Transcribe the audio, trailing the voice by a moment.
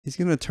He's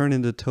gonna turn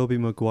into Tobey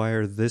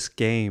Maguire this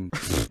game.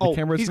 Oh,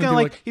 he's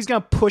gonna he's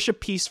gonna push a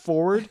piece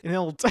forward and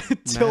it'll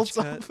tilt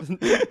up.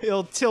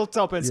 It'll tilt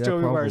up as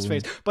Tobey Maguire's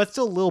face, but it's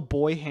still a little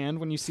boy hand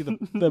when you see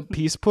the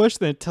piece push.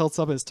 Then it tilts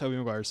up as Tobey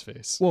Maguire's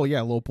face. Well,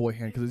 yeah, little boy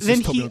hand because it's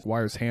just Tobey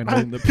Maguire's hand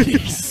holding the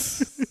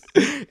piece.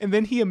 And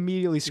then he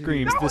immediately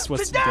screams, "This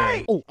was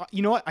today!" Oh,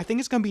 you know what? I think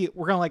it's gonna be.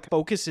 We're gonna like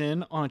focus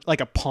in on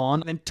like a pawn,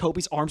 and then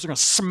Toby's arms are gonna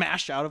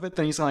smash out of it.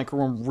 Then he's gonna like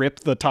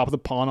rip the top of the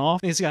pawn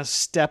off, and he's gonna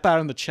step out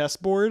on the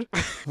chessboard.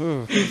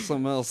 Ooh,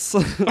 something else.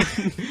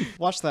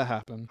 Watch that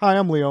happen. Hi,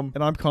 I'm Liam,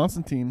 and I'm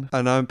Constantine,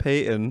 and I'm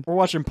Peyton. We're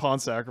watching Pawn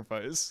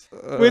Sacrifice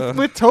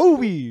with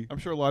Toby. I'm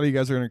sure a lot of you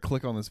guys are gonna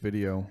click on this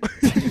video.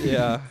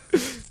 Yeah.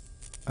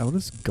 What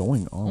is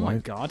going on? Oh my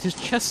god, his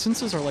chest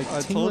senses are like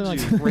tingling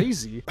like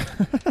crazy.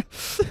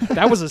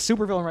 That was a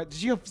super villain, right?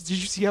 Did you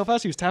see how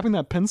fast he was tapping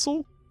that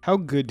pencil? How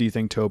good do you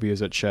think Toby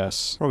is at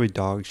chess? Probably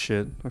dog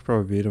shit. I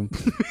probably beat him.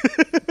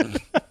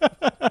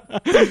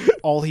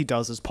 All he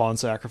does is pawn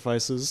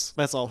sacrifices.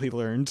 That's all he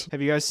learned.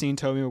 Have you guys seen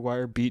Tobey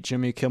Maguire beat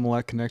Jimmy Kimmel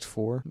at Connect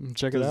 4?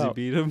 Check it out. Does he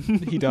beat him?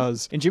 He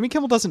does. And Jimmy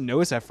Kimmel doesn't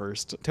notice at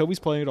first. Toby's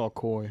playing it all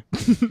coy.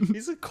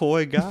 He's a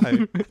coy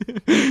guy.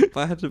 If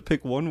I had to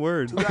pick one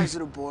word. Two guys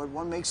at a board,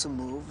 one makes a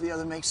move, the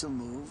other makes a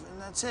move, and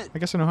that's it. I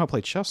guess I know how to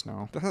play chess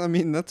now. I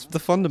mean, that's the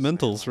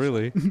fundamentals,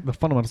 really. The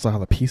fundamentals of how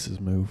the pieces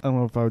move. I don't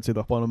know if I would say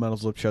the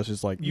fundamentals of chess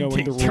is like you knowing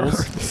take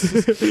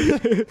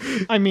the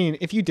rules. I mean,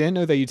 if you didn't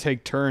know that you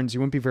take turns, you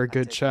wouldn't be very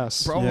good at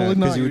chess. Probably not.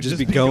 Because you would just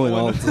be going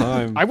all the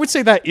time. I would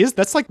say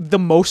that's like the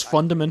most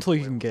fundamental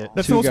you can get.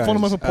 That's the most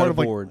fundamental part of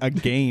like a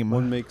game.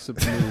 One makes a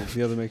move,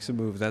 the other makes a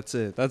move. That's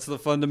it. That's the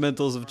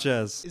fundamentals of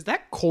chess. Is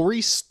that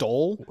Corey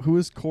Stoll? Who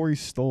is Corey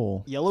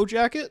Stoll? Yellow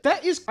Jacket?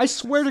 That is, I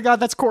swear to God,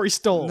 that's Corey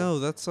Stoll. No,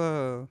 that's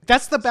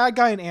the bad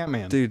guy in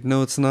Ant-Man. Dude,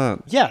 no, it's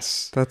not.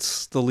 Yes.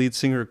 That's the lead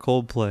singer of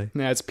Coldplay.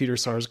 Nah, it's Peter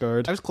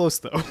Sarsgaard. I was close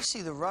though. You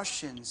see, the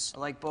Russians are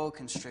like boa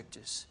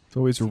constrictors.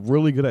 So he's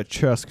really good at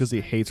chess because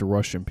he hates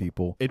Russian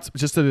people. It's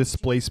just a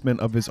displacement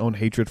of his own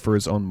hatred for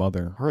his own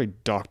mother. All right,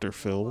 Dr.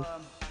 Phil.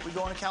 We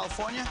going to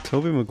California?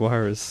 Tobey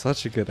Maguire is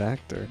such a good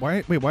actor.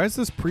 Wait, why does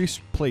this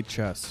priest play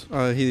chess?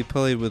 He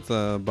played with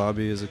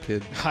Bobby as a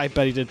kid. I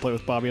bet he did play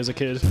with Bobby as a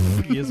kid.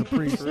 He is a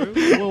priest.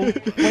 Well,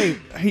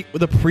 wait,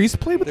 the priest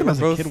played with him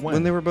as a kid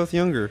when they were both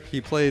younger.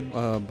 He played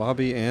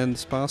Bobby and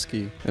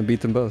Spassky and beat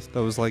them both.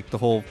 That was like the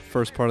whole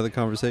first part of the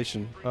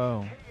conversation.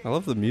 Oh. I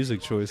love the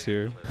music choice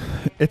here.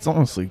 It's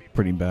honestly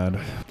pretty bad.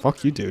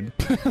 Fuck you, dude.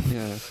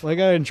 Yeah. Well, I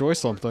gotta enjoy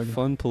something.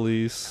 Fun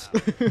police.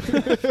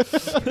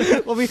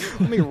 let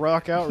me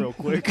rock out real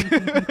quick.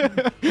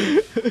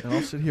 And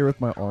I'll sit here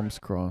with my arms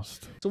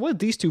crossed. So what did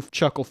these two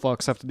chuckle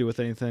fucks have to do with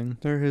anything?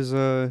 They're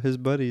his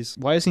buddies.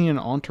 Why is he an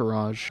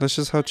entourage? That's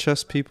just how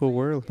chess people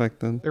were back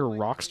then. They were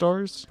rock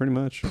stars? Pretty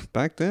much.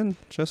 Back then,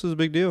 chess was a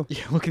big deal.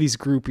 Yeah, look at these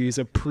groupies.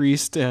 A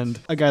priest and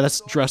a guy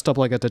that's dressed up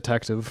like a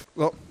detective.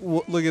 Well,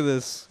 look at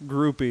this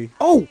groupie.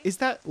 Oh, is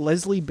that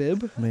Leslie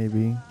Bibb?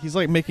 Maybe. He's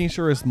like making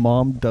sure his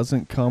mom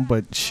doesn't come,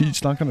 but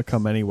she's not going to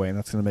come anyway, and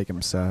that's going to make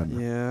him sad.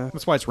 Yeah.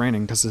 That's why it's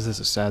raining, because this is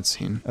a sad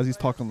scene. As he's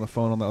talking on the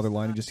phone on the other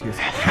line, he just hears...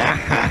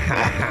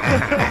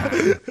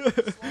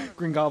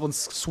 Green Goblin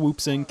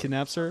swoops in,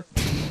 kidnaps her.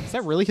 Is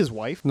that really his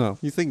wife? No.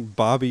 You think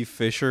Bobby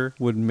Fischer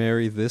would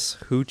marry this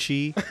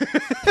hoochie?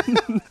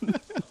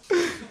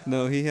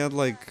 No, he had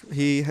like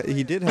he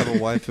did have a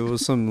wife. It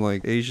was some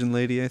like Asian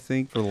lady, I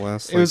think, for the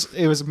last. Like,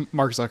 it was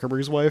Mark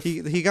Zuckerberg's wife.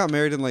 He got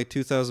married in like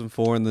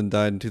 2004 and then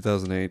died in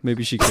 2008.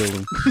 Maybe she killed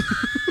him.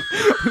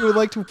 We would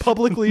like to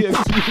publicly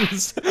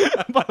accuse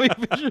Bobby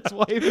Fischer's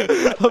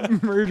wife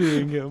of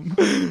murdering him.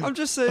 I'm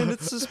just saying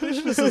it's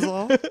suspicious is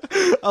all.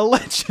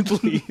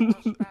 Allegedly.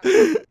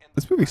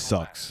 This movie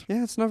sucks.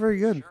 Yeah, it's not very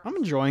good. I'm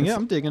enjoying it.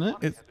 I'm digging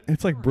it.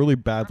 It's like really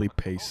badly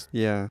paced.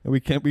 Yeah. And we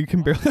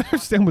can barely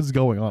understand what's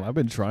going on. I've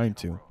been trying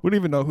to. We don't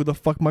even know who the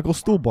fuck Michael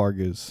Stuhlbarg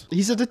is.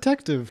 He's a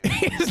detective.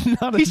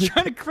 He's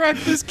trying to crack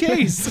this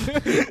case.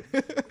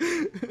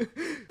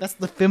 That's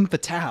the femme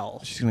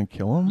fatale. She's gonna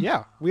kill him?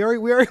 Yeah. We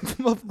already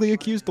publicly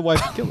accused the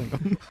wife of killing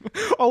him.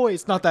 Oh wait,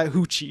 it's not that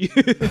hoochie.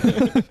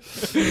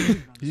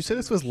 Did you say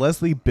this was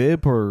Leslie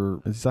Bibb,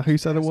 or is that how you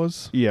said it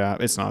was? Yeah,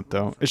 it's not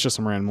though. It's just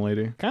some random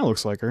lady. Kind of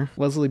looks like her.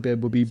 Leslie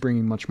Bibb would be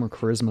bringing much more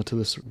charisma to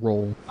this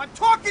role. I'm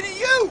talking to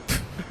you!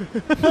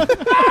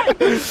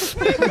 Hey!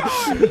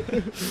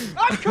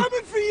 I'm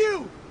coming for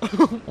you!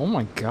 Oh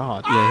my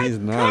god. Yeah, he's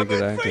not a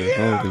good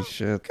actor. Holy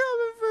shit.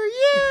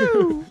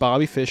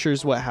 Bobby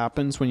Fischer's what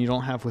happens when you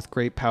don't have "with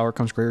great power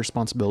comes great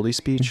responsibility"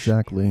 speech.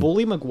 Exactly.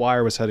 Bully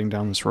Maguire was heading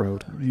down this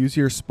road. Use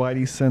your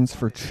spidey sense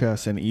for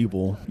chess and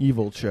evil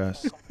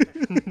chess.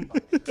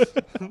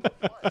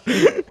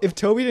 If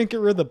Toby didn't get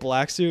rid of the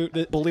black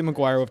suit, Bully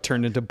Maguire would have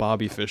turned into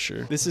Bobby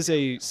Fischer. This is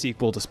a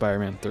sequel to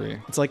Spider-Man 3.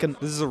 It's like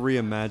This is a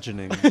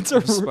reimagining it's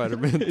of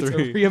Spider-Man 3. It's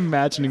a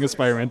reimagining of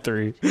Spider-Man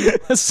 3.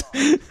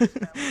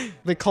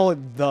 They call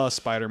it the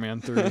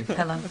Spider-Man 3.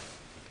 Hello.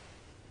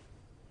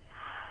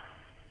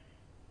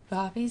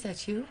 Bobby, is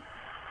that you?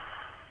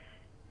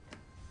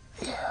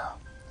 Yeah,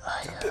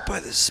 Bit by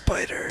this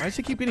spider. Why does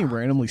it keep getting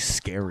randomly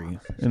scary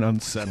and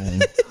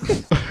unsettling?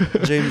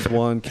 James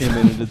Wan came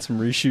in and did some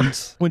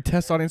reshoots. When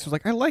test audience was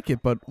like, I like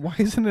it, but why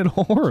isn't it a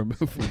horror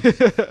movie?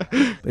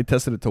 They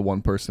tested it to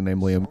one person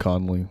named Liam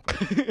Conley.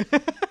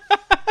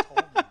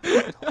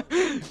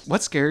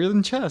 What's scarier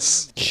than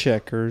chess?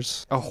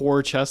 Checkers. A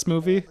horror chess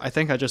movie? I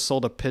think I just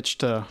sold a pitch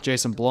to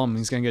Jason Blum.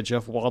 He's gonna get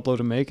Jeff Wadlow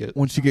to make it.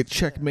 Once you get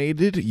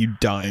checkmated, you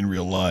die in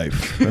real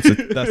life. That's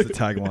the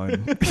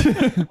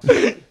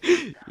tagline.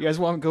 You guys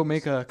want to go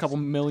make a couple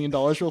 $1 million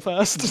real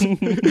fast?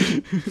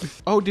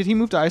 Oh, did he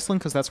move to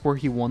Iceland because that's where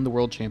he won the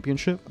world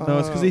championship? No,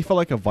 it's because he felt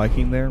like a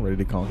Viking there, ready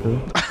to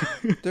conquer.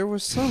 There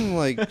was some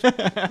like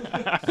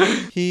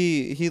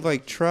he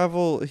like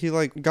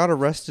got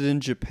arrested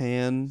in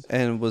Japan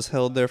and was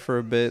held there for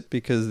a bit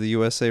because the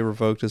USA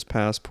revoked his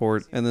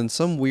passport, and then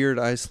some weird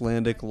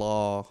Icelandic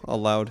law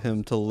allowed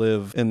him to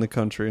live in the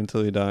country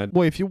until he died.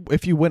 Well, if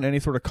you win any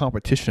sort of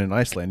competition in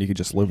Iceland, you could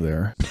just live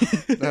there.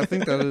 I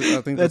think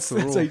that's the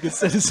rule. That's how you get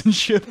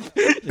citizenship.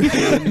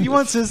 If you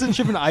want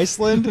citizenship in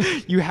Iceland,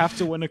 you have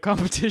to win a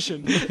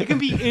competition. It can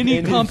be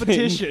any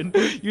competition.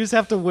 You just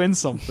have to win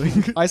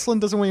something. Iceland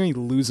doesn't want any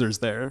losers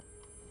there.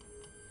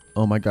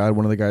 Oh my god,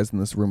 one of the guys in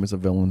this room is a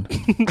villain.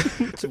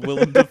 It's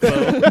Willem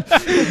Dafoe.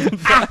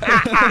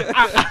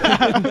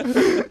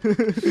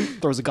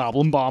 Throws a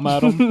goblin bomb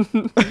at him.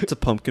 It's a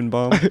pumpkin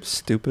bomb.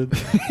 Stupid.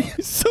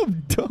 He's so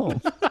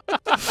dumb.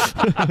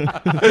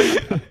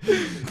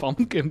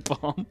 Pumpkin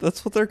bomb.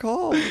 That's what they're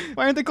called.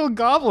 Why aren't they called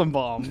goblin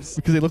bombs?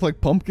 Because they look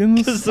like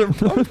pumpkins? Because they're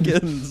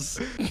pumpkins.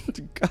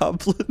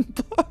 Goblin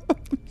bomb.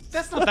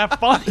 That's not that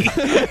funny.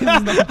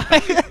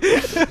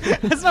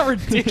 That's not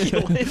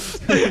ridiculous.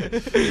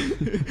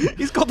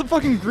 He's called the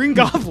fucking Green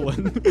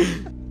Goblin.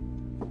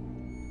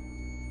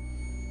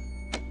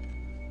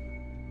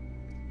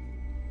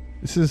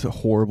 This is a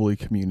horribly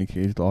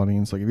communicated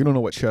audience. Like, if you don't know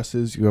what chess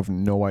is, you have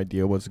no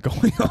idea what's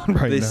going on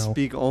right They now.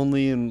 speak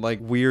only in like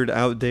weird,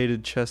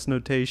 outdated chess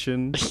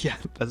notation. Yeah,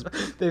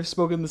 they've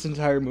spoken this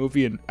entire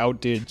movie in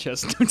outdated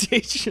chess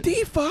notation.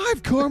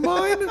 D5,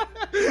 Carmine!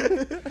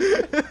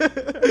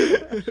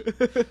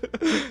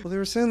 Well, they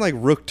were saying like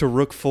rook to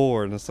rook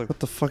 4, and it's like, what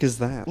the fuck is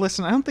that?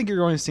 Listen, I don't think you're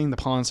going to see the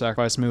Pawn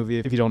Sacrifice movie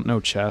if you don't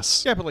know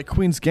chess. Yeah, but like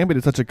Queen's Gambit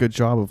did such a good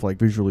job of like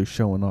visually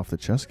showing off the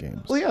chess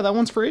games. Well, yeah, that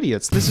one's for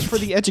idiots. This is for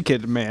the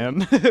educated man.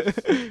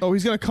 Oh,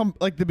 he's gonna come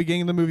like the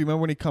beginning of the movie.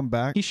 Remember when he come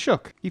back? He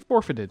shook. He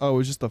forfeited. Oh, it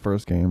was just the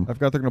first game. I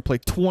forgot they're gonna play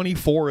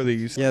 24 of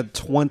these. Yeah,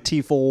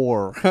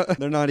 24.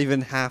 They're not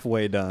even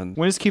halfway done.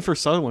 When does Kiefer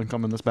Sutherland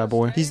come in this bad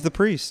boy? He's the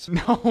priest.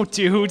 No,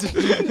 dude.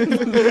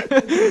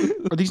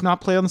 Are these not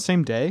played on the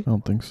same day? I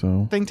don't think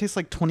so. Thing takes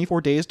like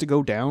 24 days to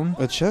go down.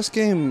 A chess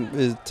game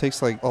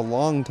takes like a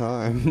long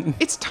time.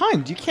 It's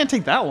timed. You can't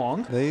take that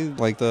long. They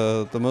like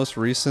the most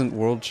recent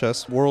world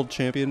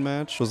champion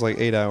match was like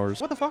 8 hours.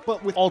 What the fuck?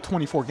 But with all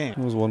 24 games. It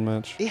was one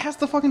match. It has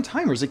the fucking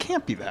timers. It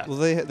can't be that. Well,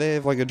 they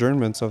have like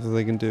adjournment stuff that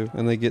they can do,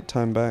 and they get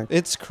time back.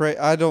 It's crazy.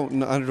 I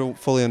don't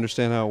fully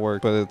understand how it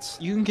works, but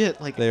You can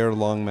get like... they are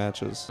long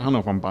matches. I don't know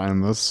if I'm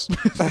buying this.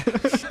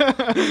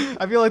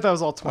 I feel like that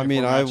was all 24 I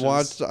mean,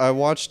 matches. I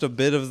watched a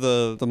bit of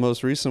the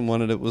most recent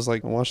one, and it was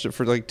like I watched it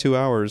for like 2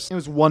 hours. It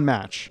was one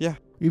match. Yeah.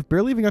 You've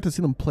barely even got to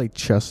see them play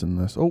chess in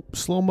this. Oh,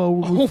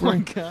 slow-mo. Oh my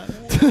god.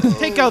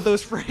 Take out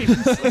those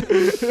frames.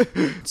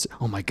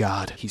 Oh my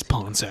god, he's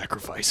pawn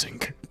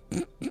sacrificing.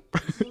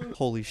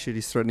 Holy shit,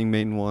 he's threatening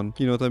mate in 1.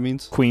 You know what that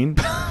means? Queen.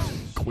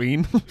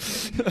 Queen.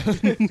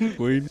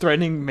 Queen.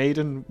 Threatening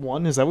maiden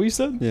 1, is that what you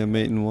said? Yeah,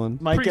 mate in 1.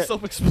 Pretty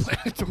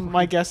self-explanatory.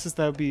 My guess is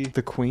that would be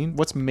the queen.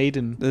 What's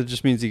maiden? That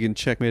just means you can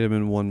checkmate him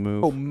in 1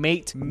 move. Oh,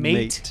 mate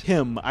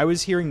him. I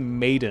was hearing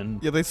maiden.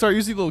 Yeah, they start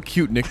using little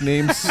cute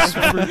nicknames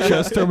for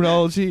chess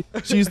terminology.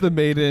 She's the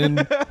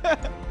maiden.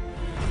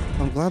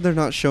 I'm glad they're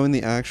not showing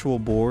the actual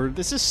board.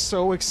 This is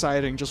so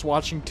exciting, just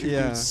watching two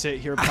dudes sit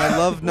here. I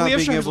love not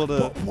being able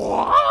to.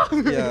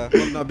 Yeah,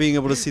 love not being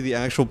able to see the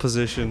actual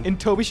position. And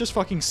Toby's just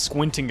fucking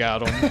squinting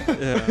at him.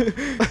 Yeah.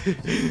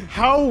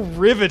 How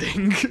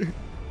riveting.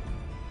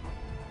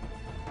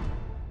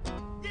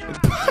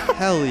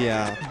 Hell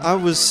yeah. I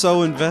was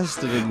so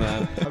invested in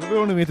that. We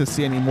don't even get to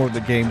see any more of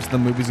the games. The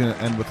movie's gonna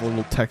end with a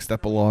little text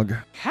epilogue.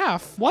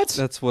 Half? What?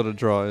 That's what a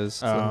draw is.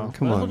 So, Oh.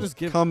 come Might as well on. just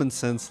give- Common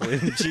sense,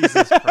 lady.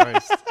 Jesus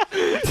Christ.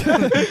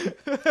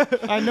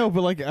 I know,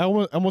 but like I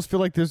almost feel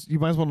like you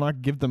might as well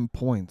not give them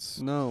points.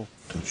 No.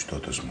 Is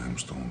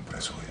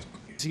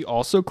he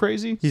also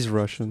crazy? He's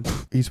Russian.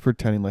 He's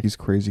pretending like he's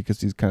crazy because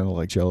he's kind of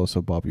like jealous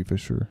of Bobby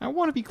Fischer. I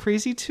want to be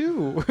crazy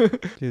too.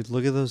 Dude,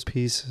 look at those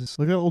pieces.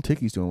 Look at what little tick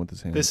he's doing with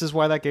his hand. This is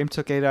why that game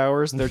took 8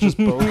 hours. They're just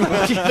both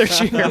looking at their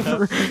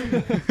chair.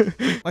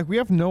 Like we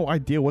have no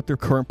idea what their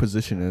current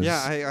position is.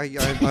 Yeah,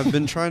 I've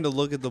been trying to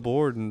look at the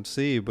board and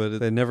see, but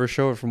they never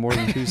show it for more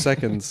than 2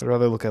 seconds. I'd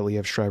rather look at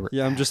Liev Schreiber.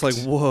 Yeah, I'm just like,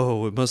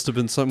 whoa, it must have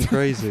been something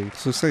crazy.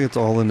 It looks like it's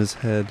all in his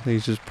head.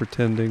 He's just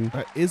pretending.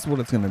 That is what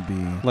it's gonna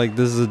be. Like,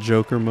 this is a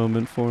Joker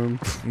moment for him.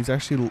 He's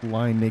actually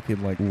lying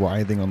naked, like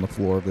writhing on the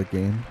floor of the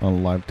game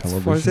on live Why does he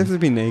have television. to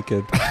be naked?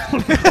 naked.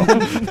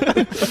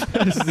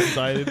 I just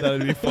decided that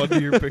it'd be fun to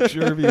hear a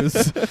picture of you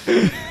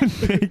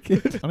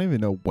naked. I don't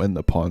even know when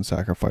the pawn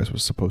sacrifice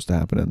was supposed to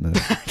happen in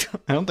this.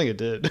 I don't think it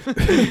did.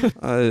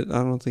 I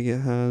don't think it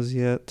has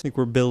yet. I think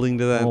we're building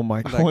to that, Oh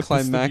my God, I that want this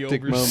to be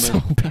climactic over moment. so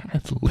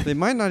badly. They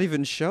might not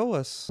even show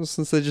us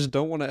since they just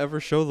don't want to ever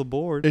show the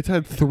board. It's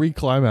had 3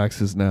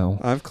 climaxes now.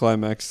 I've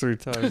climaxed 3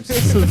 times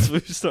since we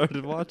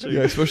started watching.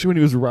 Yeah, especially when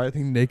he was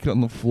writhing naked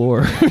on the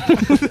floor.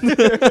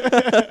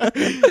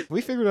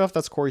 We figured out if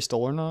that's Corey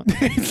Stoll or not.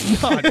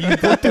 It's not.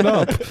 You looked it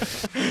up.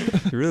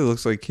 He really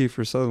looks like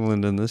Kiefer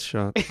Sutherland in this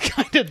shot. It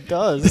kind of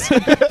does.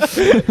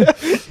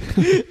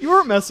 You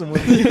weren't messing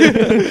with me.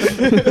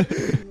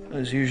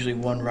 There's usually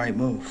one right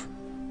move.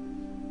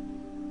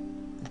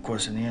 Of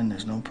course, in the end,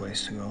 there's no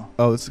place to go.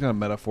 Oh, this is kind of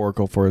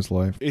metaphorical for his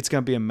life. It's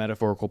gonna be a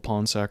metaphorical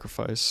pawn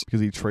sacrifice. Because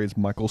he trades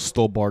Michael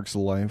Stolbarg's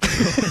life.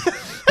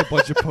 A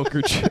bunch of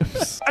poker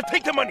chips. I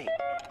take the money.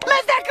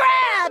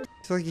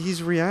 It's like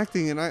he's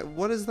reacting, and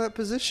what is that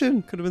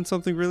position? Could have been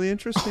something really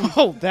interesting.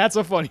 Oh, that's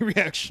a funny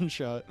reaction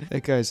shot.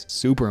 That guy's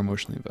super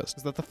emotionally invested.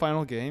 Is that the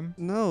final game?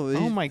 No.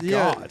 Oh my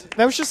yeah. God.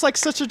 That was just like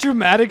such a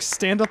dramatic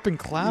stand up and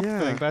clap Yeah.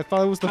 thing, but I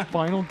thought it was the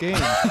final game.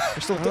 We're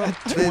still at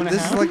two and a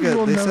This is half. like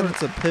We'll they said never-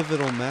 it's a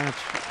pivotal match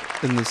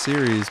in the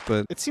series,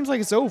 but It seems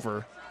like it's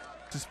over.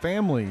 It's his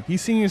family.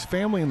 He's seeing his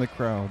family in the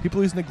crowd.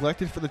 People he's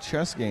neglected for the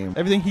chess game.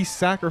 Everything he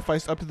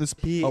sacrificed up to this.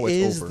 he oh, it's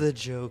is over. the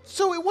joke.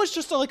 So it was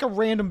just like a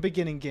random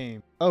beginning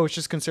game. Oh, it's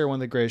just considered one of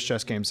the greatest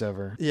chess games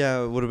ever.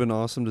 Yeah, it would have been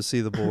awesome to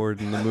see the board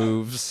and the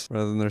moves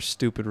rather than their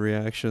stupid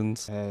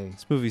reactions. Hey.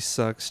 This movie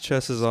sucks.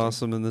 Chess is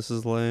awesome and this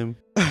is lame.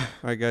 All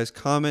right, guys,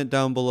 comment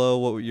down below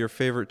what your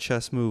favorite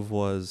chess move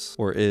was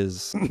or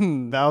is.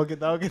 That'll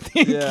get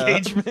the Yeah.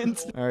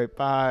 engagement. All right,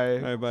 bye.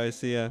 All right, bye.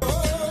 See ya.